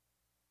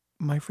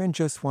My friend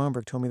Joe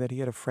Swanberg told me that he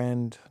had a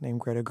friend named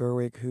Greta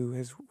Gerwig who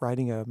is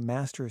writing a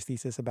master's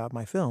thesis about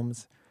my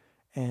films,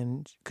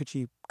 and could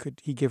he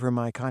give her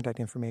my contact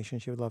information?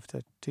 She would love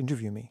to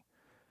interview me.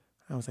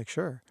 I was like,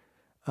 sure.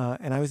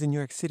 And I was in New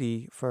York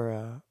City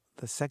for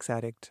the Sex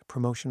Addict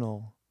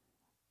promotional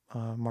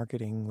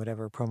marketing,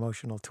 whatever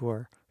promotional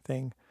tour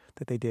thing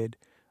that they did.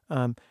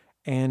 Um,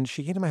 and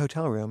she came to my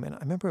hotel room, and I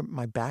remember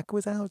my back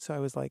was out, so I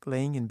was like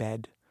laying in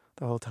bed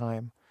the whole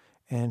time.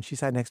 And she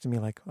sat next to me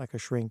like a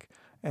shrink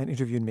and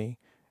interviewed me.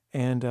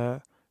 And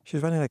she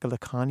was running like a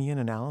Lacanian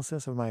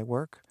analysis of my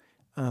work.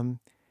 Um,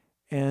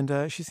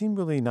 and she seemed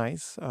really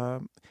nice.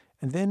 And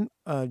then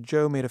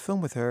Joe made a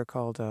film with her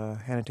called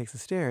Hannah Takes the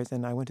Stairs,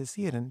 and I went to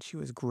see it, and she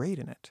was great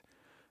in it.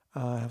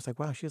 I was like,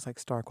 wow, she's like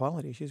star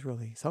quality. She's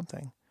really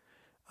something.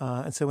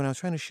 And so when I was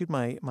trying to shoot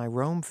my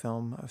Rome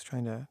film, I was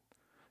trying to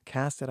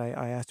cast it.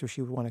 I asked her if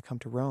she would want to come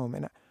to Rome.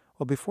 And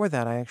well, before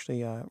that, I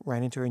actually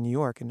ran into her in New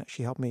York, and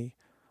she helped me.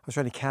 I was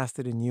trying to cast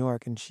it in New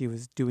York, and she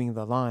was doing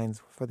the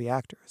lines for the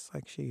actors.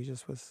 Like she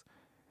just was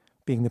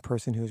being the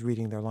person who was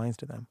reading their lines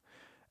to them.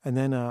 And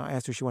then I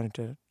asked her if she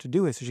wanted to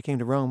do it. So she came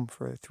to Rome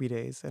for 3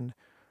 days, and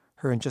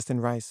her and Justin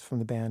Rice from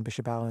the band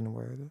Bishop Allen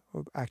were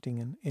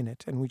acting in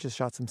it. And we just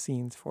shot some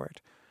scenes for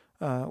it,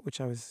 it's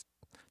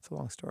a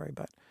long story,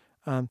 but.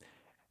 And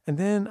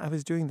then I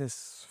was doing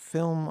this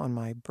film on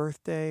my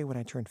birthday when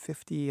I turned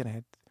 50,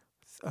 and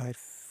I had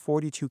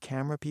 42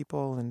 camera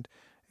people, and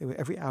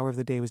every hour of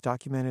the day was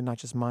documented, not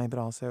just mine, but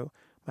also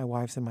my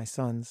wife's and my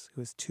son's,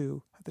 who was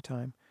 2 at the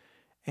time.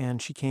 And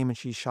she came and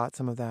she shot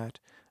some of that.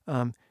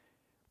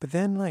 But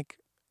then, like,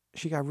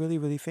 she got really,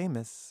 really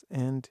famous,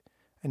 and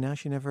now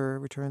she never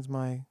returns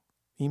my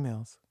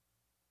emails.